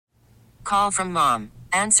Call from mom.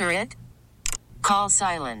 Answer it. Call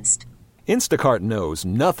silenced. Instacart knows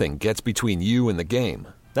nothing gets between you and the game.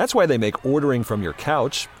 That's why they make ordering from your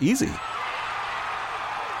couch easy.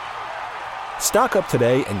 Stock up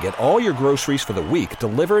today and get all your groceries for the week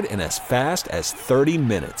delivered in as fast as 30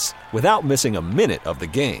 minutes without missing a minute of the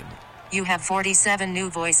game. You have 47 new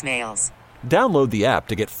voicemails. Download the app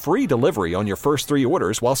to get free delivery on your first 3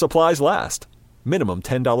 orders while supplies last. Minimum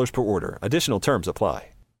 $10 per order. Additional terms apply.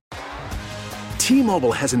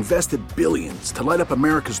 T-Mobile has invested billions to light up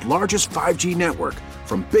America's largest 5G network,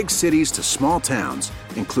 from big cities to small towns,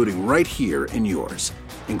 including right here in yours.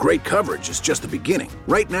 And great coverage is just the beginning.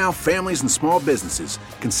 Right now, families and small businesses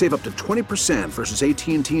can save up to 20% versus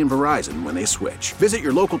AT&T and Verizon when they switch. Visit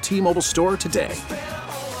your local T-Mobile store today.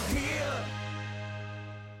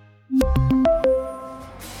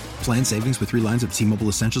 Plan savings with 3 lines of T-Mobile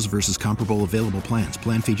Essentials versus comparable available plans.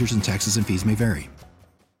 Plan features and taxes and fees may vary.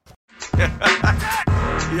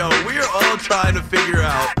 Yo, we're all trying to figure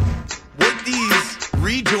out what these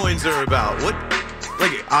rejoins are about.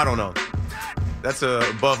 I don't know. That's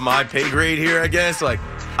above my pay grade here, I guess. I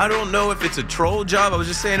don't know if it's a troll job. I was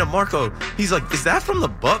just saying to Marco, he's like, is that from the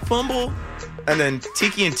butt fumble? And then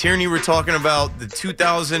Tiki and Tierney were talking about the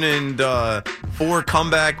 2004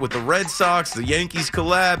 comeback with the Red Sox, the Yankees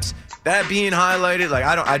collapse, that being highlighted.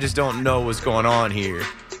 I just don't know what's going on here.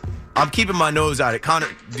 I'm keeping my nose out of it. Connor,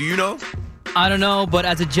 do you know? I don't know, but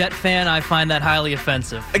as a Jet fan, I find that highly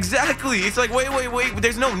offensive. Exactly. It's like, wait.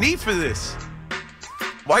 There's no need for this.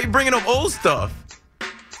 Why are you bringing up old stuff?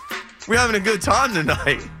 We're having a good time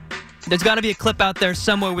tonight. There's got to be a clip out there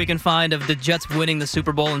somewhere we can find of the Jets winning the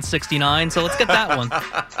Super Bowl in '69, so let's get that one.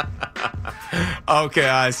 Okay,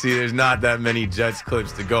 I see. There's not that many Jets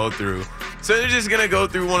clips to go through. So they're just going to go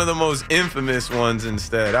through one of the most infamous ones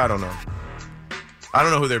instead. I don't know. I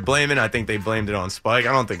don't know who they're blaming. I think they blamed it on Spike.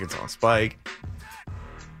 I don't think it's on Spike.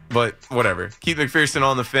 But whatever. Keith McPherson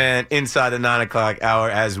on the Fan inside the 9 o'clock hour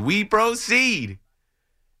as we proceed.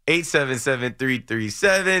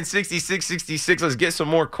 877-337-6666. Let's get some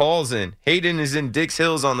more calls in. Hayden is in Dix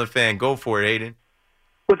Hills on the Fan. Go for it, Hayden.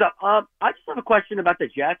 What's up? I just have a question about the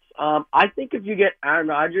Jets. I think if you get Aaron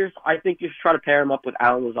Rodgers, I think you should try to pair him up with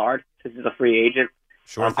Alan Lazard since he's a free agent.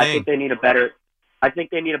 Sure thing. I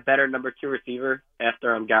think they need a better number 2 receiver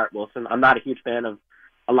after Garrett Wilson. I'm not a huge fan of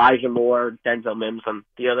Elijah Moore, Denzel Mims, and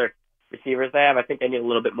the other receivers they have. I think they need a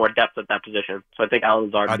little bit more depth at that position. So I think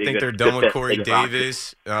Alan Lazard would be a good fit. I think they're done with Corey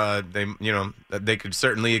Davis. They could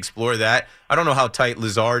certainly explore that. I don't know how tight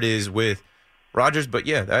Lazard is with Rodgers, but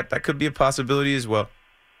yeah, that could be a possibility as well.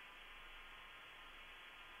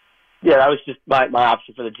 Yeah, that was just my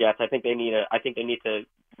option for the Jets. I think they need to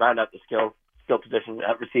round out the skill position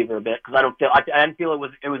at receiver a bit because I didn't feel it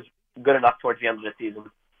was good enough towards the end of the season.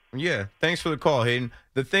 Yeah, thanks for the call, Hayden.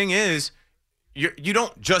 The thing is, you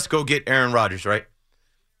don't just go get Aaron Rodgers, right?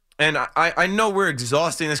 And I know we're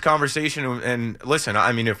exhausting this conversation. And listen,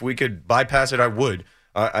 I mean, if we could bypass it, I would.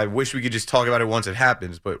 I wish we could just talk about it once it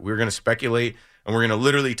happens. But we're going to speculate, and we're going to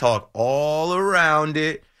literally talk all around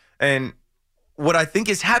it. And what I think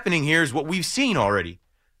is happening here is what we've seen already,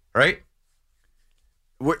 right?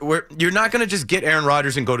 You're not going to just get Aaron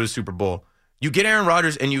Rodgers and go to the Super Bowl. You get Aaron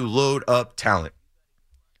Rodgers and you load up talent.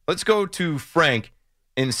 Let's go to Frank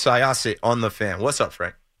in Syosset on the Fan. What's up,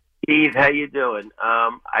 Frank? Steve, how you doing?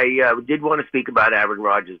 I did want to speak about Aaron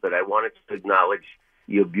Rodgers, but I wanted to acknowledge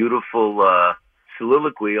your beautiful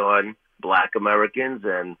soliloquy on Black Americans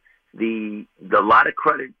and the lot of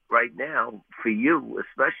credit right now for you,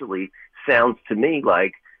 especially, sounds to me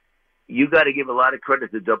like you got to give a lot of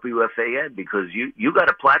credit to WFAN because you got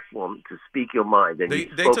a platform to speak your mind. And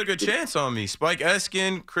they took a chance on me. Spike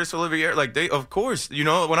Eskin, Chris Olivier, of course,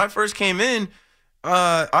 when I first came in,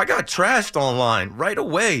 I got trashed online right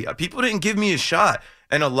away. People didn't give me a shot.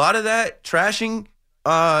 And a lot of that trashing,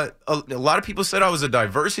 a lot of people said I was a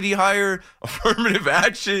diversity hire, affirmative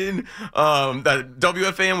action, that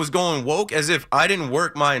WFAN was going woke, as if I didn't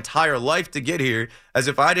work my entire life to get here, as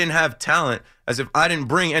if I didn't have talent, as if I didn't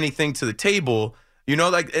bring anything to the table.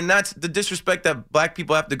 And that's the disrespect that Black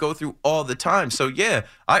people have to go through all the time. So, yeah,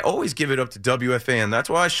 I always give it up to WFAN. That's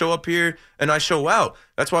why I show up here and I show out.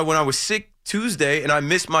 That's why when I was sick Tuesday and I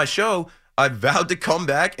missed my show, I vowed to come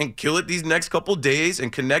back and kill it these next couple days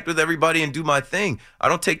and connect with everybody and do my thing. I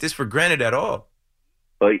don't take this for granted at all.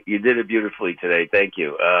 Well, you did it beautifully today. Thank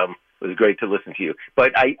you. It was great to listen to you.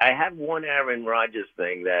 But I have one Aaron Rodgers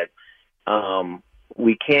thing that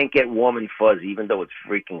we can't get warm and fuzzy, even though it's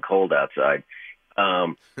freaking cold outside.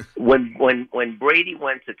 When Brady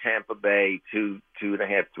went to Tampa Bay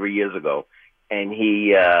 2.5, 3 years ago, and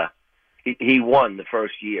he won the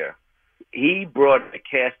first year, he brought a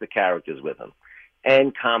cast of characters with him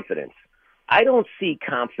and confidence. I don't see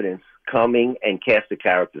confidence coming and cast of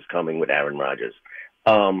characters coming with Aaron Rodgers.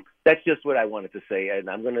 That's just what I wanted to say, and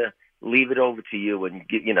I'm going to leave it over to you and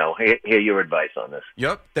hear your advice on this.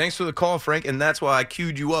 Yep. Thanks for the call, Frank. And that's why I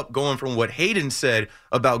queued you up going from what Hayden said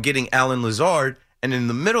about getting Allen Lazard. And in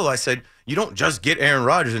the middle, I said, you don't just get Aaron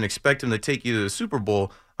Rodgers and expect him to take you to the Super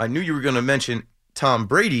Bowl. I knew you were going to mention Tom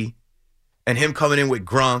Brady and him coming in with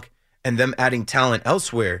Gronk and them adding talent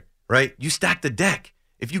elsewhere, right? You stack the deck.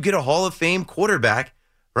 If you get a Hall of Fame quarterback,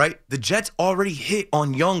 right, the Jets already hit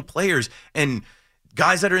on young players and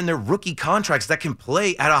guys that are in their rookie contracts that can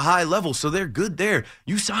play at a high level, so they're good there.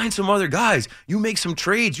 You sign some other guys. You make some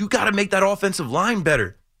trades. You got to make that offensive line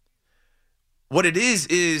better. What it is,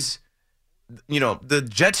 the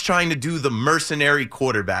Jets trying to do the mercenary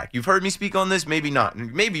quarterback. You've heard me speak on this, maybe not.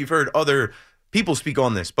 Maybe you've heard other people speak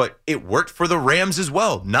on this, but it worked for the Rams as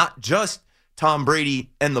well, not just Tom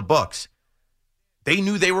Brady and the Bucs. They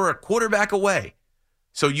knew they were a quarterback away.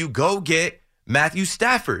 So you go get Matthew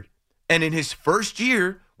Stafford. And in his first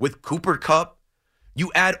year with Cooper Kupp,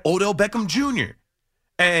 you add Odell Beckham Jr.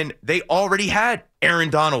 And they already had Aaron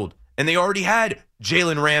Donald. And they already had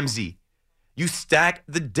Jalen Ramsey. You stack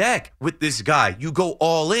the deck with this guy. You go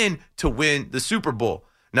all in to win the Super Bowl.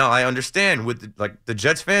 Now, I understand with the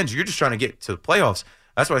Jets fans, you're just trying to get to the playoffs.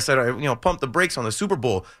 That's why I said, pump the brakes on the Super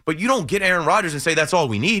Bowl. But you don't get Aaron Rodgers and say that's all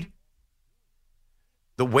we need.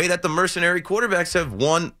 The way that the mercenary quarterbacks have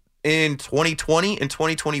won in 2020 and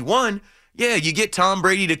 2021, yeah, you get Tom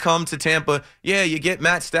Brady to come to Tampa. Yeah, you get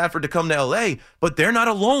Matt Stafford to come to L.A., but they're not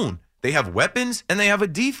alone. They have weapons and they have a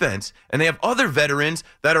defense, and they have other veterans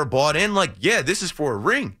that are bought in like, yeah, this is for a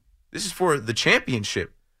ring. This is for the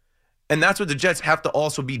championship. And that's what the Jets have to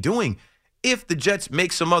also be doing. If the Jets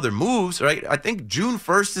make some other moves, right? I think June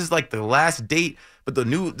 1st is like the last date, but the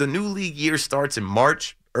new league year starts in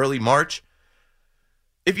March, early March.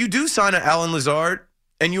 If you do sign an Allen Lazard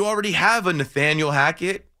and you already have a Nathaniel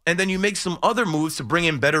Hackett, and then you make some other moves to bring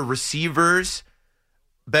in better receivers,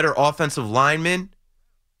 better offensive linemen,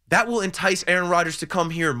 that will entice Aaron Rodgers to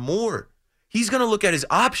come here more. He's going to look at his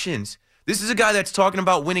options. This is a guy that's talking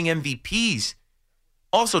about winning MVPs,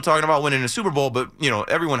 also talking about winning a Super Bowl, but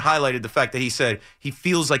everyone highlighted the fact that he said he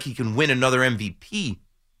feels like he can win another MVP.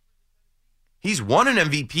 He's won an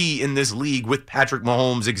MVP in this league with Patrick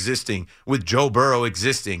Mahomes existing, with Joe Burrow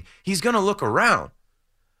existing. He's going to look around.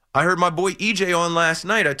 I heard my boy EJ on last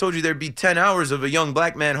night. I told you there'd be 10 hours of a young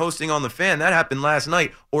black man hosting on The Fan. That happened last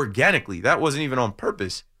night organically. That wasn't even on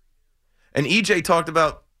purpose. And EJ talked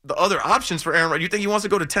about the other options for Aaron Rodgers. You think he wants to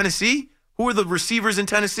go to Tennessee? Who are the receivers in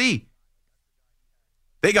Tennessee?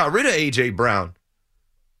 They got rid of A.J. Brown.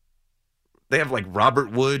 They have like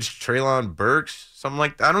Robert Woods, Treylon Burks, something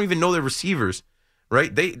like that. I don't even know their receivers,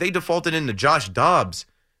 right? They defaulted into Josh Dobbs.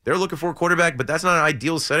 They're looking for a quarterback, but that's not an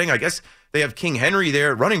ideal setting. I guess they have King Henry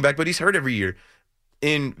there, running back, but he's hurt every year.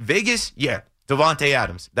 In Vegas, yeah, Devontae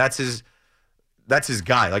Adams. That's his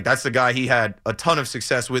guy. Like, that's the guy he had a ton of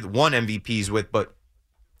success with, won MVPs with, but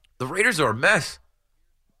the Raiders are a mess.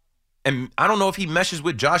 And I don't know if he meshes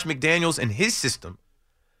with Josh McDaniels and his system.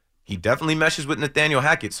 He definitely meshes with Nathaniel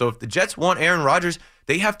Hackett. So if the Jets want Aaron Rodgers,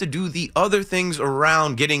 they have to do the other things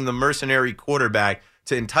around getting the mercenary quarterback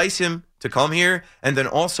to entice him to come here and then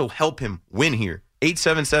also help him win here.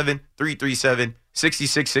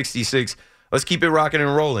 877-337-6666. Let's keep it rocking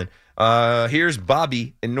and rolling. Here's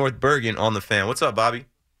Bobby in North Bergen on The Fan. What's up, Bobby?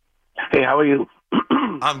 Hey, how are you?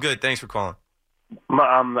 I'm good. Thanks for calling.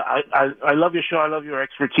 I love your show. I love your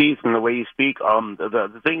expertise and the way you speak.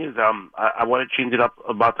 The thing is, I want to change it up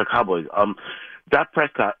about the Cowboys. Dak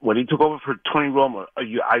Prescott, when he took over for Tony Romo,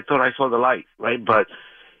 I thought I saw the light, right? But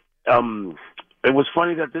it was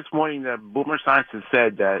funny that this morning that Boomer Science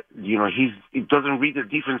said that he doesn't read the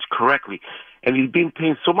defense correctly, and he's being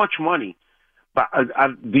paid so much money. But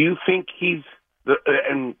do you think he's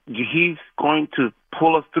going to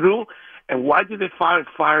pull us through? And why did they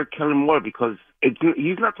fire Kellen Moore? Because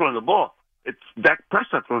he's not throwing the ball. It's Dak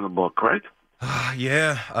Prescott throwing the ball, correct?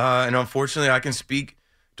 Yeah, and unfortunately I can speak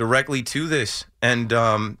directly to this. And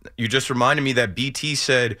you just reminded me that BT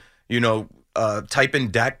said, type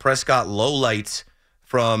in Dak Prescott lowlights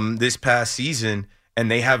from this past season, and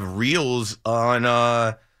they have reels on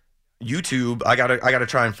YouTube. I gotta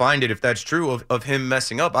try and find it if that's true of him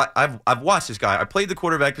messing up. I've watched this guy. I played the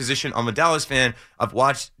quarterback position. I'm a Dallas fan. I've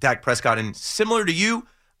watched Dak Prescott, and similar to you,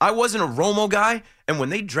 I wasn't a Romo guy. And when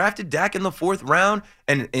they drafted Dak in the 4th round,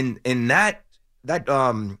 and in that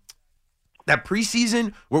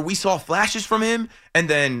preseason where we saw flashes from him, and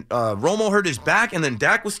then Romo hurt his back, and then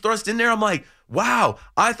Dak was thrust in there, I'm like, wow,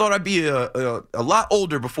 I thought I'd be a lot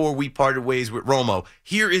older before we parted ways with Romo.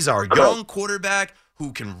 Here is our young quarterback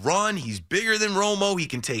who can run. He's bigger than Romo. He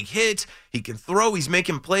can take hits. He can throw. He's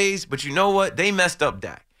making plays. But you know what? They messed up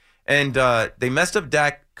Dak. And they messed up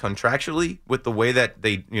Dak contractually with the way that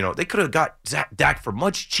they could have got Dak for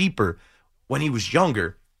much cheaper when he was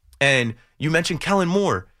younger. And you mentioned Kellen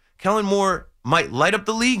Moore. Kellen Moore might light up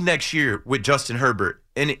the league next year with Justin Herbert.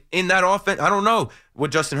 And in that offense, I don't know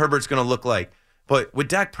what Justin Herbert's going to look like. But with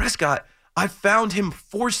Dak Prescott, I found him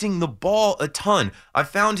forcing the ball a ton. I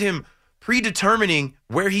found him predetermining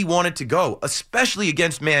where he wanted to go, especially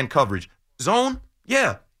against man coverage. Zone,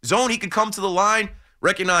 yeah. Zone, he could come to the line,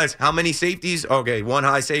 recognize how many safeties. Okay, 1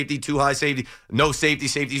 high safety, 2 high safety, no safety,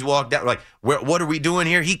 safeties walked out. Like, what are we doing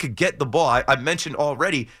here? He could get the ball. I mentioned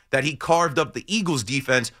already that he carved up the Eagles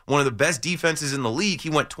defense, one of the best defenses in the league. He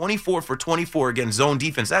went 24 for 24 against zone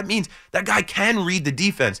defense. That means that guy can read the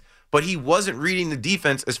defense, but he wasn't reading the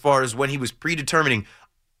defense as far as when he was predetermining,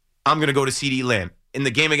 I'm going to go to CeeDee Lamb. In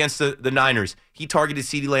the game against the Niners, he targeted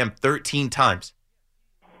CeeDee Lamb 13 times.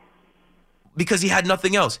 Because he had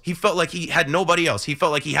nothing else. He felt like he had nobody else. He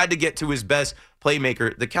felt like he had to get to his best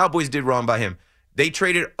playmaker. The Cowboys did wrong by him. They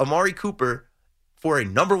traded Amari Cooper for a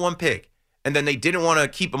number 1 pick, and then they didn't want to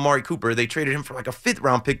keep Amari Cooper. They traded him for like a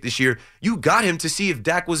 5th-round pick this year. You got him to see if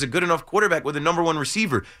Dak was a good enough quarterback with a number 1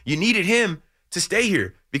 receiver. You needed him to stay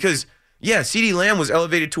here because, yeah, CeeDee Lamb was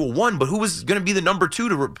elevated to a 1, but who was going to be the number 2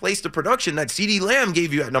 to replace the production that CeeDee Lamb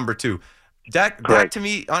gave you at number 2? Dak, to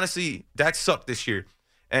me, honestly, Dak sucked this year.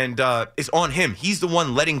 And it's on him. He's the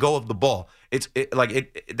one letting go of the ball. Heads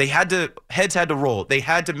had to roll. They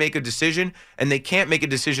had to make a decision, and they can't make a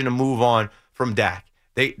decision to move on from Dak.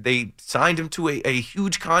 They signed him to a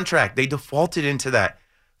huge contract. They defaulted into that.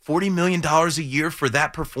 $40 million a year for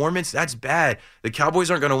that performance, that's bad. The Cowboys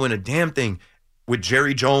aren't going to win a damn thing with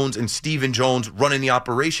Jerry Jones and Stephen Jones running the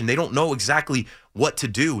operation. They don't know exactly what to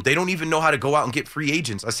do. They don't even know how to go out and get free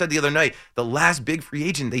agents. I said the other night, the last big free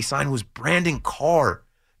agent they signed was Brandon Carr.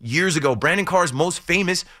 Years ago, Brandon Carr is most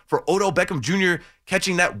famous for Odell Beckham Jr.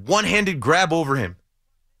 catching that one-handed grab over him.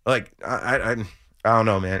 Like, I don't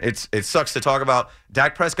know, man. It sucks to talk about.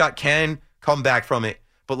 Dak Prescott can come back from it,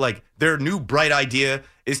 but like their new bright idea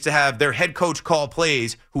is to have their head coach call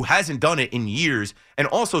plays who hasn't done it in years and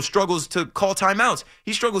also struggles to call timeouts.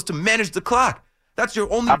 He struggles to manage the clock. That's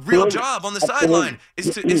your only real job on the sideline is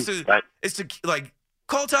to like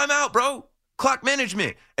call timeout, bro. Clock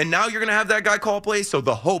management. And now you're going to have that guy call plays. So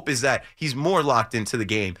the hope is that he's more locked into the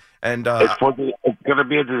game. And it's going to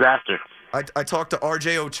be a disaster. I talked to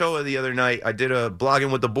RJ Ochoa the other night. I did a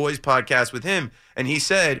Blogging with the Boys podcast with him. And he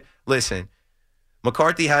said, listen,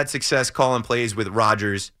 McCarthy had success calling plays with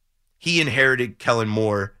Rodgers. He inherited Kellen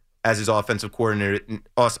Moore as his offensive coordinator.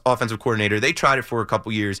 They tried it for a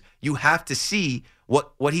couple years. You have to see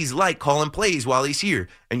what he's like calling plays while he's here.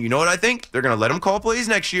 And you know what I think? They're going to let him call plays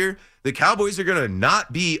next year. The Cowboys are going to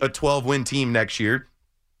not be a 12-win team next year.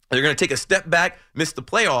 They're going to take a step back, miss the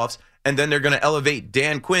playoffs, and then they're going to elevate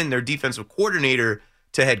Dan Quinn, their defensive coordinator,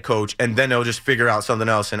 to head coach, and then they'll just figure out something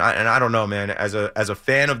else. And I don't know, man. As a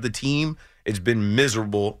fan of the team, it's been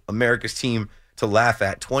miserable. America's team to laugh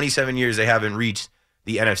at. 27 years they haven't reached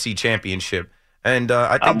the NFC Championship, and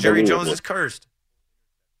I think Jerry Jones is cursed.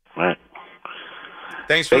 Right.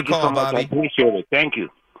 Thanks for the call, so Bobby. I appreciate it. Thank you.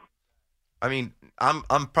 I mean,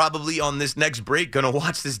 I'm probably on this next break going to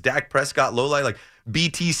watch this Dak Prescott lowlight. Like,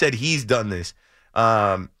 BT said he's done this.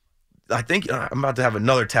 I think I'm about to have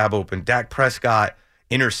another tab open. Dak Prescott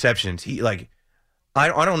interceptions. I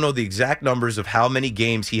don't know the exact numbers of how many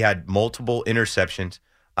games he had multiple interceptions.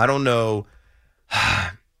 I don't know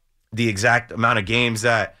the exact amount of games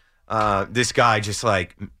that this guy just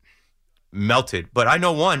like melted. But I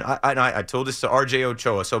know one. I told this to RJ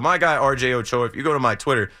Ochoa. So my guy RJ Ochoa, if you go to my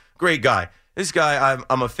Twitter, great guy. This guy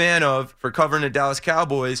I'm a fan of for covering the Dallas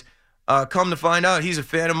Cowboys. Come to find out, he's a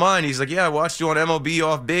fan of mine. He's like, yeah, I watched you on MLB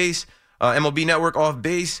Off Base, MLB Network Off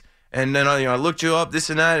Base, and then I looked you up, this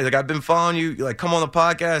and that. He's like, I've been following you. Like, come on the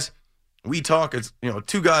podcast. We talk. It's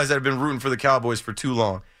two guys that have been rooting for the Cowboys for too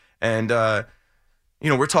long, and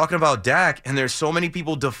we're talking about Dak, and there's so many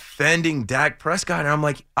people defending Dak Prescott, and I'm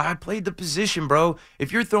like, I played the position, bro.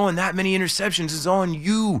 If you're throwing that many interceptions, it's on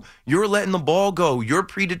you. You're letting the ball go. You're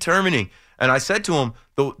predetermining. And I said to him,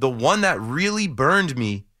 the one that really burned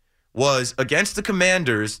me was against the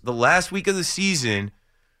Commanders the last week of the season.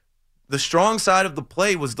 The strong side of the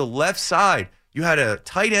play was the left side. You had a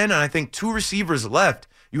tight end and I think 2 receivers left.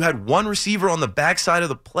 You had 1 receiver on the backside of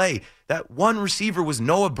the play. That 1 receiver was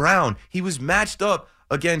Noah Brown. He was matched up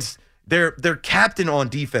against their captain on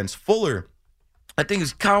defense, Fuller. I think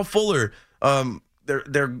it's Kyle Fuller.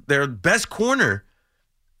 their best corner,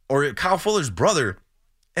 or Kyle Fuller's brother,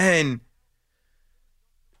 and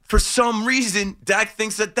for some reason, Dak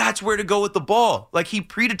thinks that that's where to go with the ball. Like, he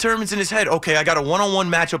predetermines in his head, okay, I got a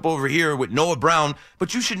one-on-one matchup over here with Noah Brown,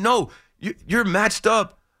 but you should know you're matched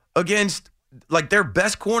up against, like, their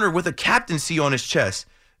best corner with a captaincy on his chest.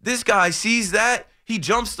 This guy sees that. He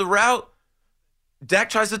jumps the route. Dak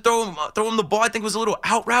tries to throw him the ball. I think it was a little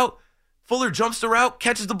out route. Fuller jumps the route,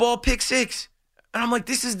 catches the ball, pick six. And I'm like,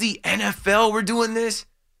 this is the NFL. We're doing this?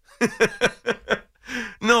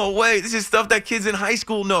 No way. This is stuff that kids in high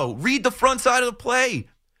school know. Read the front side of the play.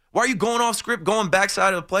 Why are you going off script, going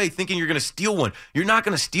backside of the play, thinking you're going to steal one? You're not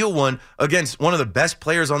going to steal one against one of the best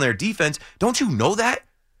players on their defense. Don't you know that?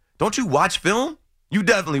 Don't you watch film? You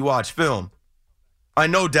definitely watch film. I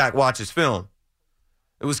know Dak watches film.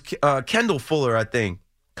 It was Kendall Fuller, I think.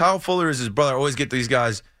 Kyle Fuller is his brother. I always get these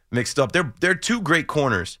guys mixed up. They're two great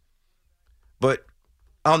corners. But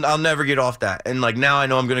I'll never get off that. And, like, now I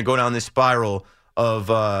know I'm going to go down this spiral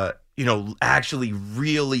of, actually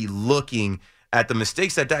really looking at the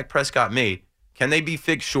mistakes that Dak Prescott made. Can they be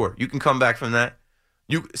fixed? Sure. You can come back from that.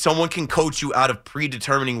 Someone can coach you out of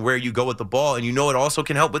predetermining where you go with the ball. And it also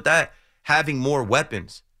can help with that, having more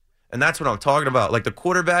weapons. And that's what I'm talking about. Like, the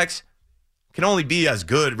quarterbacks can only be as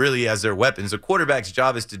good, really, as their weapons. The quarterback's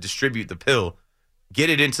job is to distribute the pill, get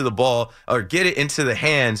it into the ball, or get it into the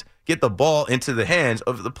hands, get the ball into the hands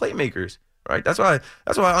of the playmakers, right? That's why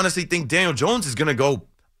I honestly think Daniel Jones is going to go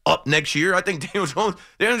up next year. I think Daniel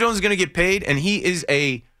Jones is going to get paid, and he is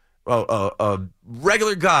a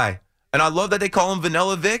regular guy. And I love that they call him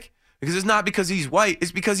Vanilla Vic, because it's not because he's white.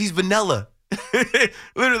 It's because he's vanilla.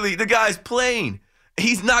 Literally, the guy's plain.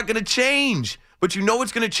 He's not going to change. But you know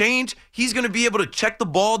what's going to change? He's going to be able to check the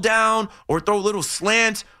ball down or throw little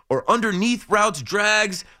slants or underneath routes,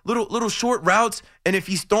 drags, little short routes. And if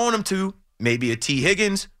he's throwing them to maybe a T.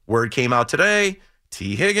 Higgins, word came out today,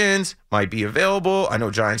 T. Higgins might be available. I know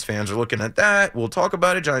Giants fans are looking at that. We'll talk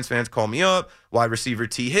about it. Giants fans, call me up. Wide receiver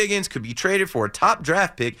T. Higgins could be traded for a top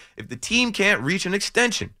draft pick if the team can't reach an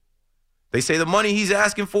extension. They say the money he's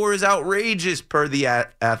asking for is outrageous per the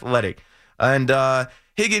Athletic. And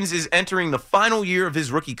Higgins is entering the final year of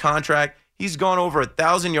his rookie contract. He's gone over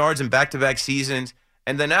 1,000 yards in back-to-back seasons.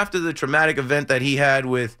 And then after the traumatic event that he had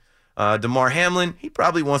with Damar Hamlin, he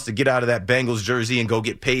probably wants to get out of that Bengals jersey and go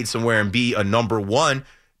get paid somewhere and be a number one.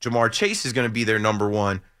 Jamar Chase is going to be their number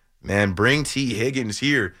one. Man, bring T. Higgins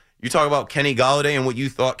here. You talk about Kenny Golladay and what you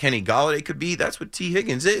thought Kenny Golladay could be. That's what T.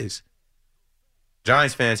 Higgins is.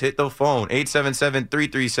 Giants fans, hit the phone.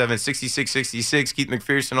 877-337-6666. Keith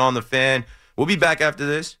McPherson on the Fan. We'll be back after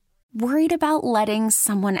this. Worried about letting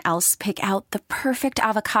someone else pick out the perfect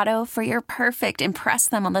avocado for your perfect impress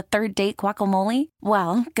them on the third date guacamole?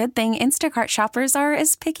 Well, good thing Instacart shoppers are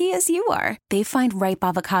as picky as you are. They find ripe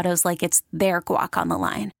avocados like it's their guac on the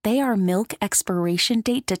line. They are milk expiration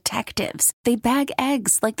date detectives. They bag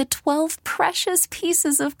eggs like the 12 precious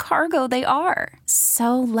pieces of cargo they are.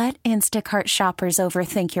 So let Instacart shoppers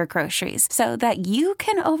overthink your groceries so that you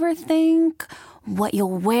can overthink what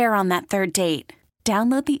you'll wear on that third date.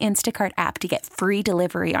 Download the Instacart app to get free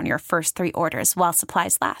delivery on your first 3 orders while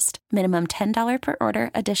supplies last. Minimum $10 per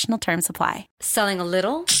order. Additional terms apply. Selling a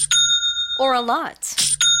little or a lot?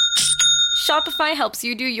 Shopify helps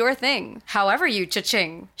you do your thing, however you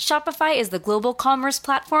cha-ching. Shopify is the global commerce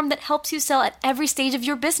platform that helps you sell at every stage of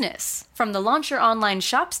your business. From the launch your online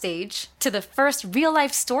shop stage, to the first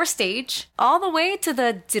real-life store stage, all the way to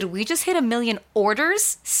the did we just hit 1 million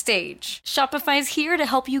orders stage. Shopify's here to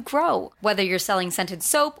help you grow. Whether you're selling scented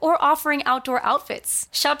soap or offering outdoor outfits,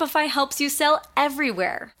 Shopify helps you sell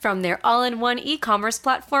everywhere. From their all-in-one e-commerce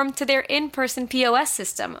platform to their in-person POS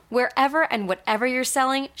system, wherever and whatever you're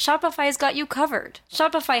selling, Shopify's got you covered.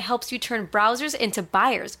 Shopify helps you turn browsers into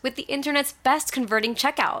buyers with the internet's best converting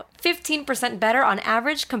checkout. 15% better on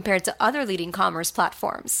average compared to other leading commerce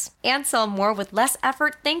platforms. And sell more with less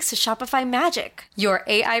effort thanks to Shopify Magic, your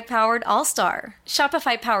AI-powered all-star.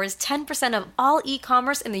 Shopify powers 10% of all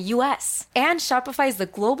e-commerce in the U.S. And Shopify is the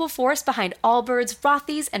global force behind Allbirds,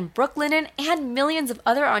 Rothy's, and Brooklinen, and millions of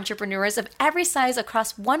other entrepreneurs of every size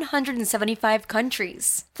across 175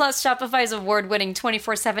 countries. Plus, Shopify's award-winning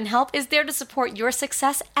 24/7 help is there to support your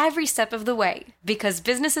success every step of the way. Because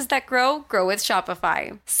businesses that grow with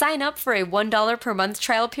Shopify. Sign up for a $1 per month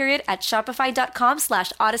trial period at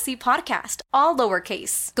shopify.com/Odyssey Podcast, all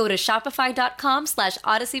lowercase. Go to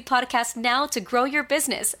shopify.com/Odyssey Podcast now to grow your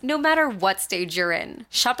business, no matter what stage you're in.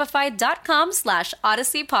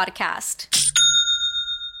 Shopify.com/Odyssey Podcast.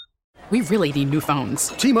 We really need new phones.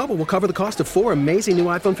 T-Mobile will cover the cost of 4 amazing new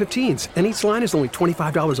iPhone 15s, and each line is only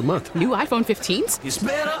 $25 a month. New iPhone 15s? It's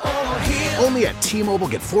better over here. Only at T-Mobile,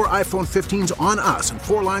 get 4 iPhone 15s on us and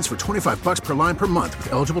 4 lines for $25 per line per month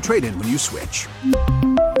with eligible trade-in when you switch.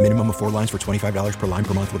 Minimum of 4 lines for $25 per line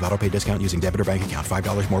per month with autopay discount using debit or bank account.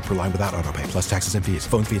 $5 more per line without autopay, plus taxes and fees.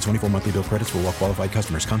 Phone fee at 24 monthly bill credits for well qualified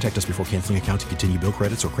customers. Contact us before canceling account to continue bill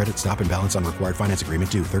credits or credit stop and balance on required finance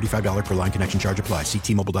agreement due. $35 per line connection charge applies. See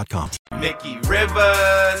T-Mobile.com. Mickey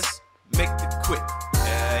Rivers, make the quick.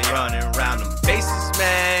 Yeah, running around them bases,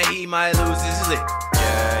 man. He might lose his lip.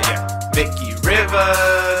 Yeah. Mickey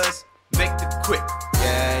Rivers, make the quick.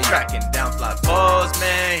 Yeah. Tracking down fly balls,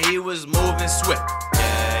 man. He was moving swift.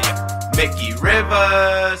 Yeah. Mickey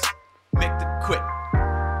Rivers, make the quick.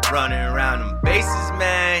 Running around them bases,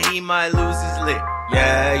 man. He might lose his lip.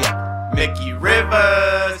 Yeah. Mickey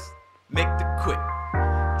Rivers, make the quick.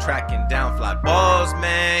 Tracking down fly balls,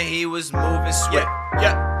 man, he was moving swift.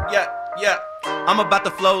 Yeah. I'm about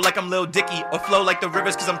to flow like I'm Lil Dicky, or flow like the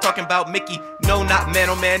Rivers, cause I'm talking about Mickey. No, not man,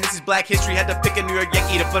 oh man, this is Black History. Had to pick a New York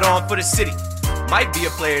Yankee to put on for the city. Might be a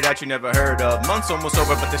player that you never heard of. Months almost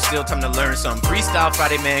over, but there's still time to learn some. Freestyle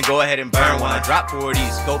Friday, man, go ahead and burn one. I drop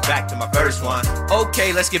 40s, go back to my first one.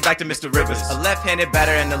 Okay, let's get back to Mr. Rivers. A left-handed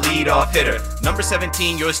batter and a lead-off hitter. Number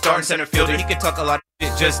 17, you're a starting center fielder. He can talk a lot of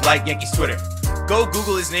shit just like Yankees Twitter. Go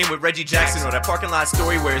Google his name with Reggie Jackson or that parking lot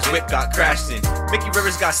story where his whip got crashed in. Mickey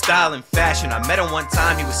Rivers got style and fashion. I met him one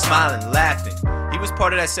time, he was smiling, laughing. He was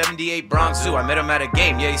part of that 78 Bronx Zoo. I met him at a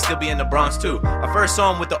game, yeah, he still be in the Bronx too. I first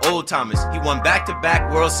saw him with the Old Timers. He won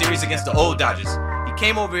back-to-back World Series against the old Dodgers. He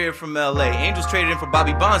came over here from LA. Angels traded him for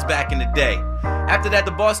Bobby Bonds back in the day. After that,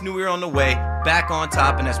 the boss knew we were on the way, back on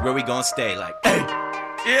top, and that's where we gonna stay. Like, hey.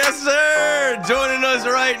 Yes, sir. Joining us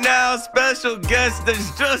right now, special guest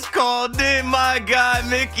that's just called in, my guy,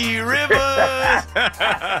 Mickey Rivers.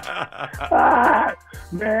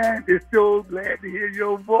 Man, it's so glad to hear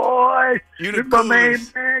your voice. You the my main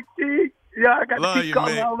man, Keith. Yeah, I got to keep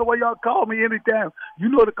calling. I don't know why y'all call me anytime. You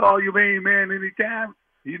know to call your main man anytime.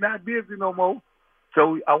 He's not busy no more.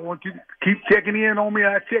 So I want you to keep checking in on me.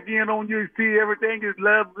 I check in on you and see everything is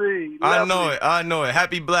lovely. I know it.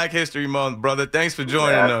 Happy Black History Month, brother. Thanks for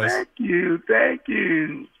joining us. Thank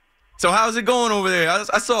you. So how's it going over there?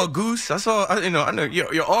 I saw a goose. I know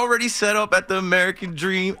you're already set up at the American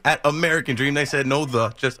Dream. At American Dream, they said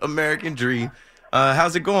just American Dream.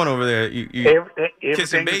 How's it going over there? You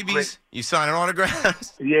kissing babies? You signing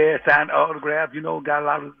autographs? Yeah, signing autographs. Got a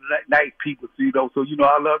lot of nice people, So,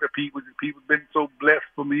 I love the people. The people's been so blessed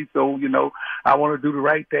for me. So, I want to do the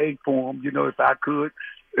right thing for them, if I could.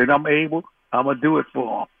 And I'm able, I'm going to do it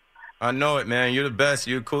for them. I know it, man. You're the best.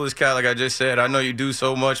 You're the coolest cat, like I just said. I know you do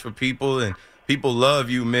so much for people, and people love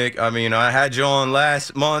you, Mick. I mean, I had you on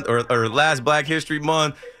last month or last Black History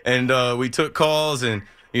Month, and we took calls, and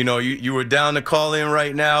you were down to call in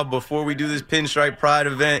right now before we do this Pinstripe Pride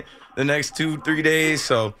event the next 2-3 days.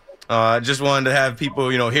 So I just wanted to have people,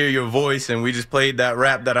 hear your voice, and we just played that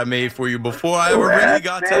rap that I made for you before I ever really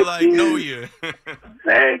got to know you.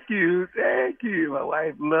 Thank you. My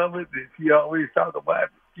wife loves it, and she always talk about it.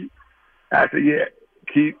 I said, yeah,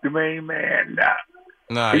 keep the main man now.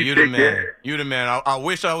 Nah, you the man. You the man. I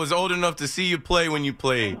wish I was old enough to see you play when you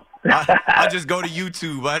played. I just go to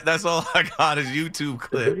YouTube. That's all I got is YouTube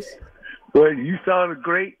clips. Well, you saw the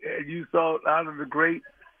great, and you saw out of the great.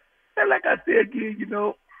 And like I said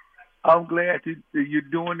again, I'm glad you're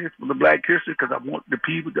doing this for the Black History because I want the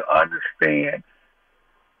people to understand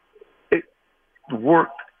it.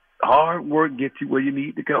 Hard work gets you where you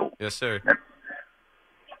need to go. Yes, sir.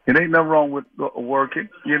 It ain't nothing wrong with working,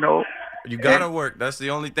 You gotta work. That's the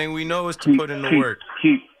only thing we know is to put in the work.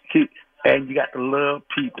 Keep. And you got to love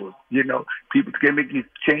people, People can make you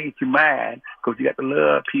change your mind because you got to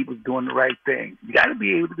love people doing the right thing. You got to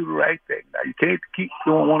be able to do the right thing. Now, you can't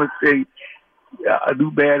don't want to say, I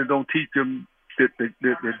do bad and don't teach them the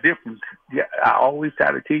difference. Yeah, I always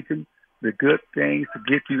try to teach them the good things to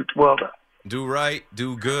get you further. Do right,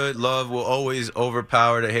 do good. Love will always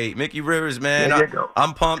overpower the hate. Mickey Rivers, man, There you go.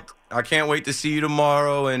 I'm pumped. I can't wait to see you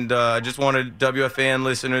tomorrow. And I just wanted WFAN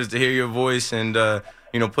listeners to hear your voice and,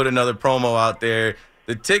 put another promo out there.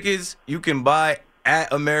 The tickets you can buy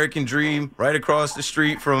at American Dream right across the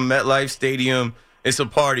street from MetLife Stadium. It's a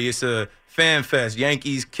party. It's a fan fest.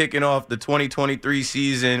 Yankees kicking off the 2023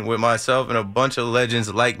 season with myself and a bunch of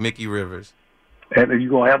legends like Mickey Rivers. And you're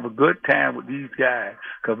going to have a good time with these guys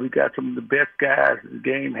because we got some of the best guys the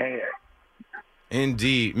game had.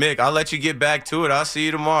 Indeed. Mick, I'll let you get back to it. I'll see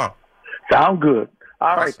you tomorrow. Sound good.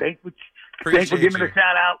 All right. Thanks for giving me the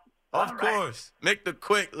shout-out. Of course. Mick the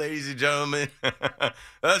Quick, ladies and gentlemen.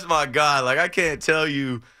 That's my guy. I can't tell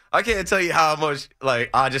you I can't tell you how much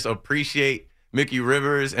I just appreciate Mickey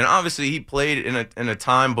Rivers, and obviously he played in a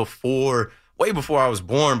time way before I was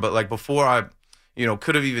born, but before I,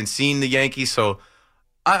 could have even seen the Yankees. So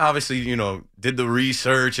I obviously, did the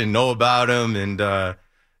research and know about him, and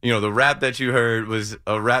the rap that you heard was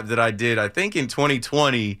a rap that I did. I think in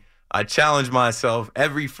 2020, I challenged myself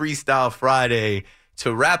every Freestyle Friday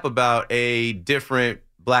to rap about a different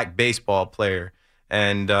black baseball player,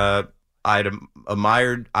 and I had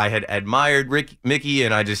admired Mickey,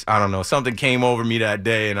 and I don't know, something came over me that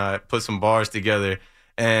day, and I put some bars together.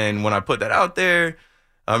 And when I put that out there,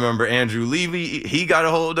 I remember Andrew Levy, he got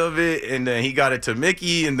a hold of it, and then he got it to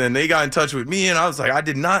Mickey, and then they got in touch with me, and I was like, I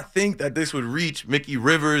did not think that this would reach Mickey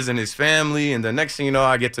Rivers and his family. And the next thing you know,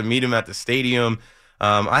 I get to meet him at the stadium.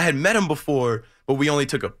 I had met him before, but we only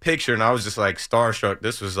took a picture, and I was just starstruck.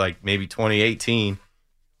 This was maybe 2018.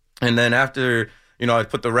 And then after, I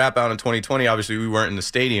put the rap out in 2020, obviously we weren't in the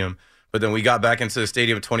stadium, but then we got back into the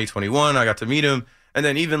stadium in 2021. I got to meet him. And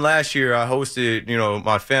then even last year, I hosted,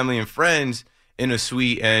 my family and friends in a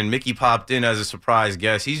suite, and Mickey popped in as a surprise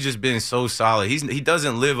guest. He's just been so solid. He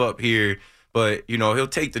doesn't live up here, but, he'll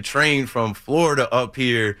take the train from Florida up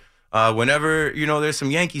here whenever, there's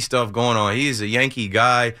some Yankee stuff going on. He is a Yankee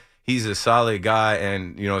guy. He's a solid guy,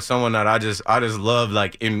 and, someone that I just love,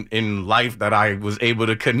 in life, that I was able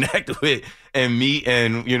to connect with and meet.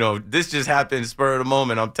 And, this just happened spur of the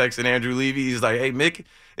moment. I'm texting Andrew Levy. He's like, hey, Mick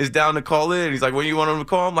is down to call in. He's like, when you want him to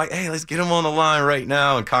call? I'm like, hey, let's get him on the line right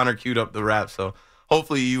now. And Connor queued up the rap. So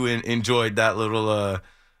hopefully you enjoyed that little,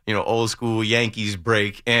 old school Yankees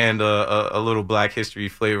break and a little Black history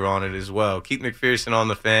flavor on it as well. Keith McPherson on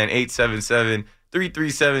the Fan,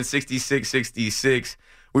 877-337-6666.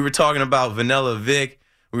 We were talking about Vanilla Vic.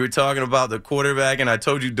 We were talking about the quarterback, and I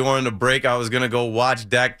told you during the break I was going to go watch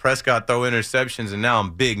Dak Prescott throw interceptions, and now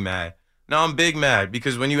I'm big mad. Now I'm big mad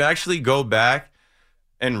because when you actually go back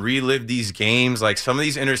and relive these games, some of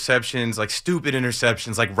these interceptions, stupid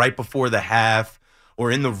interceptions, right before the half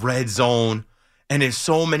or in the red zone, and there's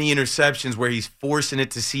so many interceptions where he's forcing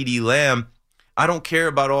it to CeeDee Lamb. I don't care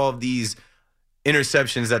about all of these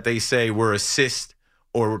interceptions that they say were assists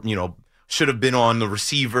or, should have been on the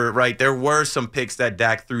receiver, right? There were some picks that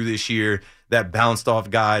Dak threw this year that bounced off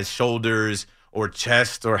guys' shoulders or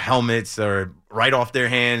chest or helmets or right off their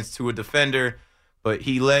hands to a defender. But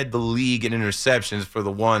he led the league in interceptions for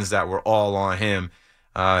the ones that were all on him.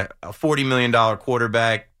 A $40 million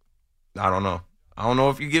quarterback, I don't know. I don't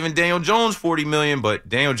know if you're giving Daniel Jones $40 million, but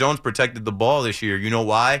Daniel Jones protected the ball this year. You know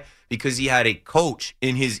why? Because he had a coach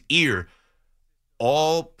in his ear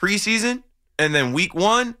all preseason, and then week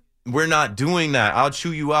one, we're not doing that. I'll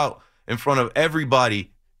chew you out in front of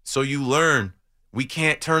everybody so you learn. We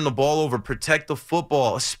can't turn the ball over. Protect the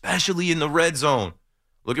football, especially in the red zone.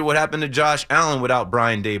 Look at what happened to Josh Allen without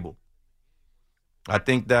Brian Dable. I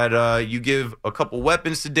think that you give a couple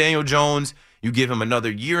weapons to Daniel Jones. You give him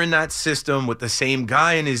another year in that system with the same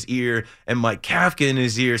guy in his ear and Mike Kafka in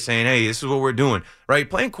his ear saying, hey, this is what we're doing, right?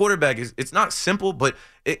 Playing quarterback, it's not simple, but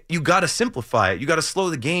you got to simplify it. You got to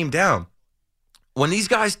slow the game down. When these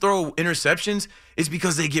guys throw interceptions, it's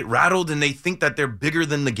because they get rattled and they think that they're bigger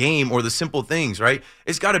than the game or the simple things, right?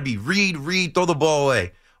 It's got to be read, throw the ball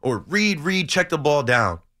away, or read, check the ball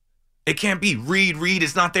down. It can't be read,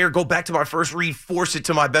 it's not there, go back to my first read, force it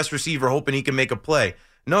to my best receiver, hoping he can make a play.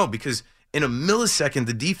 No, because in a millisecond,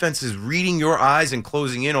 the defense is reading your eyes and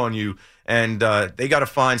closing in on you, and they got to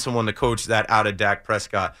find someone to coach that out of Dak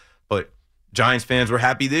Prescott. But Giants fans were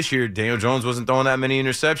happy this year. Daniel Jones wasn't throwing that many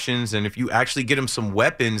interceptions, and if you actually get him some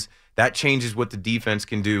weapons, that changes what the defense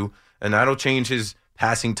can do, and that'll change his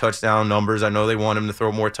passing touchdown numbers. I know they want him to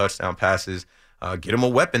throw more touchdown passes. Get him a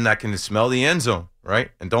weapon that can smell the end zone,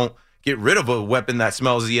 right? And don't get rid of a weapon that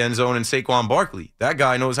smells the end zone in Saquon Barkley. That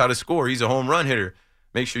guy knows how to score. He's a home run hitter.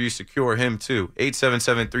 Make sure you secure him too.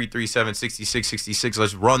 877-337-6666.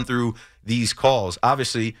 Let's run through these calls.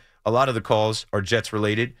 Obviously, a lot of the calls are Jets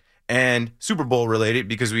related and Super Bowl related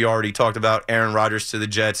because we already talked about Aaron Rodgers to the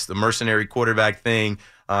Jets, the mercenary quarterback thing,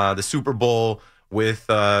 the Super Bowl with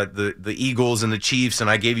the Eagles and the Chiefs, and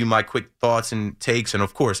I gave you my quick thoughts and takes. And,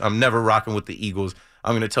 of course, I'm never rocking with the Eagles.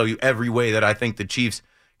 I'm going to tell you every way that I think the Chiefs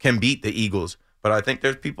can beat the Eagles. But I think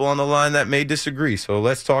there's people on the line that may disagree. So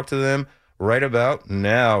let's talk to them right about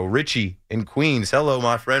now. Richie in Queens. Hello,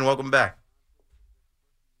 my friend. Welcome back.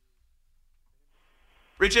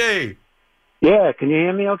 Richie. Yeah, can you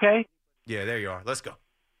hear me okay? Yeah, there you are. Let's go.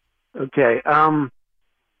 Okay.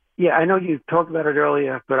 Yeah, I know you talked about it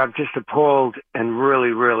earlier, but I'm just appalled and really,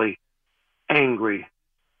 really angry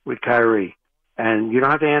with Kyrie. And you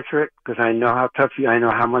don't have to answer it because I know how tough you, I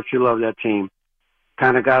know how much you love that team.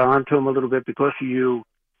 Kind of got onto him a little bit because of you.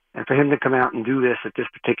 And for him to come out and do this at this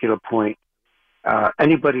particular point,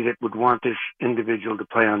 anybody that would want this individual to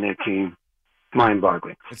play on their team,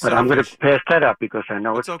 mind-boggling. But I'm going to pass that up because I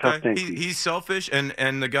know it's a tough thing. He's selfish,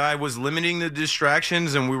 and the guy was limiting the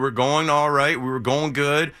distractions, and we were going all right. We were going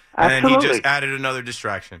good, Absolutely. and he just added another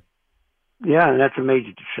distraction. Yeah, and that's a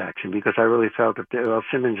major distraction because I really felt that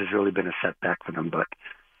Simmons has really been a setback for them, but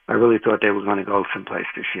I really thought they were going to go someplace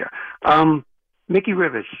this year. Mickey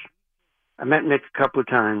Rivers. I met Mick a couple of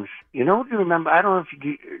times. You know what you remember? I don't know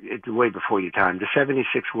if it's way before your time, the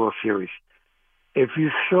 76 World Series. If you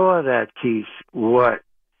saw that, Keith, what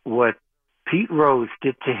Pete Rose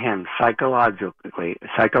did to him psychologically,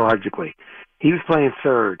 he was playing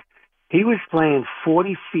third. He was playing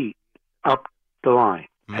 40 feet up the line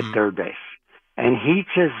at third base. And he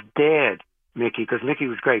just dared Mickey, because Mickey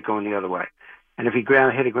was great going the other way. And if he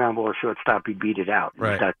hit a ground ball or shortstop, he beat it out. Right.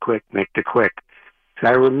 He was that quick, Mick the quick. So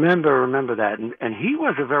I remember that. And he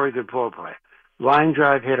was a very good ball player. Line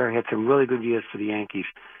drive hitter, had some really good years for the Yankees.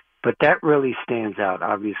 But that really stands out.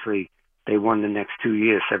 Obviously, they won the next 2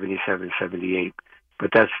 years, 77, 78. But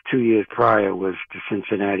that's 2 years prior was to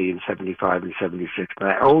Cincinnati in 75 and 76. But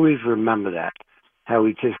I always remember that, how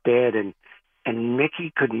he just dared, and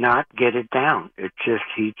Mickey could not get it down.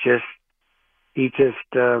 He just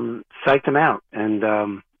psyched him out, and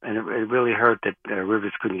it really hurt that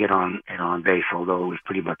Rivers couldn't get on base, although it was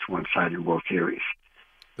pretty much one-sided World Series.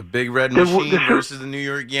 The Big Red Machine versus the New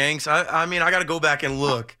York Yanks. I mean, I got to go back and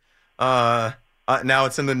look. Now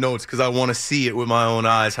it's in the notes because I want to see it with my own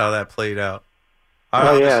eyes how that played out.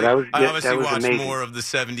 I obviously watched amazing. more of the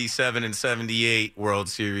 77 and 78 World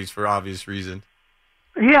Series for obvious reason.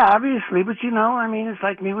 Yeah, obviously, but it's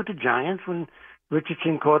like me with the Giants when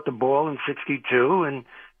Richardson caught the ball in '62, and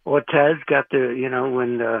Ortiz got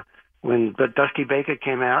when Dusty Baker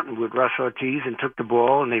came out and with Russ Ortiz and took the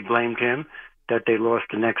ball, and they blamed him that they lost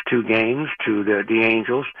the next 2 games to the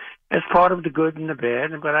Angels. As part of the good and the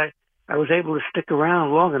bad, but I was able to stick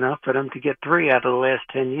around long enough for them to get 3 out of the last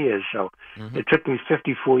 10 years. So It took me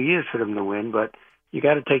 54 years for them to win, but you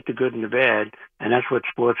got to take the good and the bad, and that's what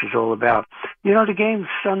sports is all about. The game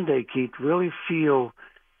Sunday, Keith, really feel.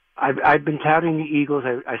 I've been touting the Eagles.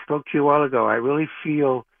 I spoke to you a while ago. I really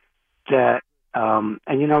feel that, and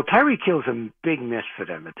Tyreek Hill's a big miss for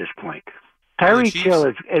them at this point. Tyreek Hill,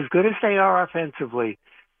 as good as they are offensively,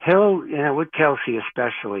 Hill, with Kelsey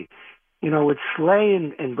especially, with Slay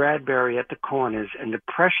and Bradbury at the corners and the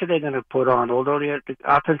pressure they're going to put on, although the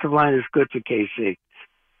offensive line is good for KC,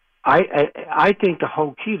 I think the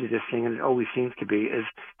whole key to this thing, and it always seems to be, is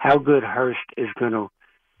how good Hurst is going to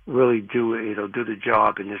really do the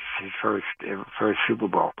job in his first Super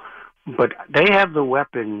Bowl. But they have the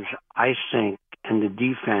weapons, I think, and the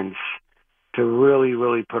defense to really,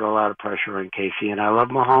 really put a lot of pressure on Casey. And I love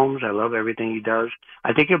Mahomes. I love everything he does.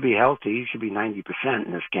 I think he'll be healthy. He should be 90%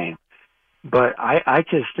 in this game. But I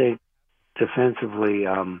just think defensively,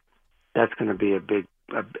 that's going to be a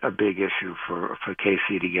big issue for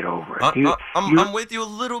KC to get over. I'm with you a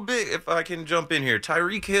little bit if I can jump in here.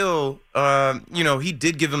 Tyreek Hill, he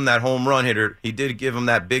did give him that home run hitter. He did give him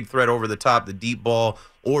that big threat over the top, the deep ball,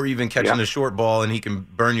 or even catching the short ball, and he can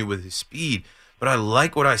burn you with his speed. But I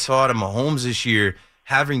like what I saw out of Mahomes this year,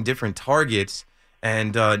 having different targets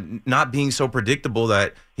and not being so predictable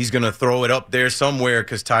that he's going to throw it up there somewhere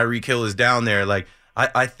because Tyreek Hill is down there. Like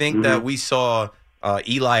I think that we saw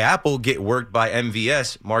Eli Apple get worked by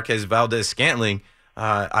MVS, Marquez Valdez-Scantling.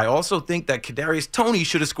 I also think that Kadarius Toney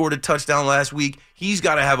should have scored a touchdown last week. He's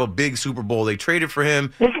got to have a big Super Bowl. They traded for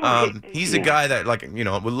him. He's a guy that,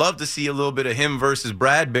 would love to see a little bit of him versus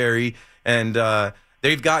Bradbury. And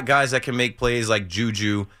they've got guys that can make plays like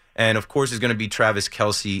Juju. And, of course, it's going to be Travis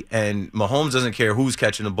Kelce. And Mahomes doesn't care who's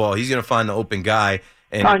catching the ball. He's going to find the open guy.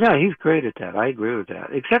 And he's great at that. I agree with that.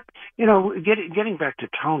 Except, getting back to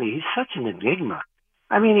Toney, he's such an enigma.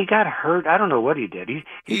 I mean, he got hurt. I don't know what he did. He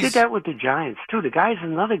did that with the Giants, too. The guy's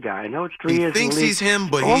another guy. I know it's 3 years. He thinks he's him,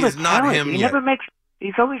 but he's not him yet.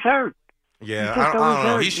 He's always hurt. Yeah, I don't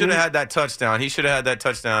know. He should have had that touchdown. He he did,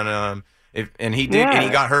 and he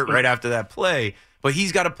got hurt right after that play. But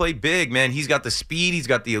he's got to play big, man. He's got the speed. He's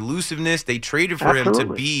got the elusiveness. They traded for him to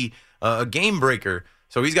be a game breaker.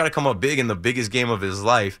 So he's got to come up big in the biggest game of his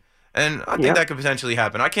life. And I think that could potentially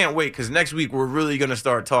happen. I can't wait because next week we're really going to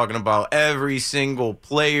start talking about every single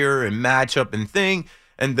player and matchup and thing.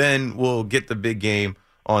 And then we'll get the big game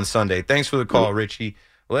on Sunday. Thanks for the call, Richie.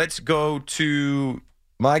 Let's go to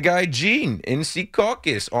my guy Gene in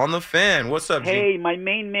Secaucus on the Fan. What's up, Gene? Hey, my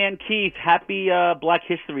main man Keith. Happy Black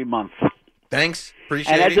History Month. Thanks.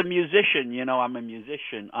 Appreciate And it. as a musician, I'm a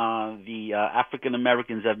musician. The African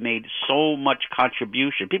Americans have made so much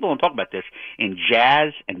contribution. People don't talk about this in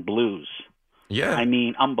jazz and blues. Yeah. I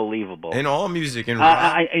mean, unbelievable. In all music and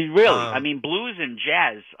rock. Really, blues and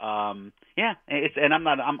jazz. I'm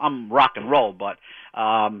rock and roll, but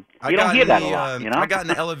you don't hear that a lot. I got in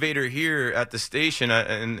the elevator here at the station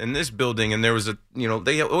in this building, and there was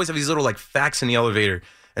they always have these little like facts in the elevator,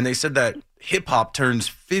 and they said that hip hop turns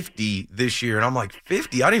 50 this year, and I'm like,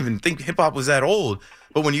 50? I didn't even think hip hop was that old.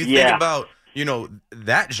 But when you think about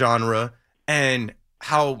that genre and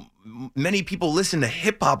how many people listen to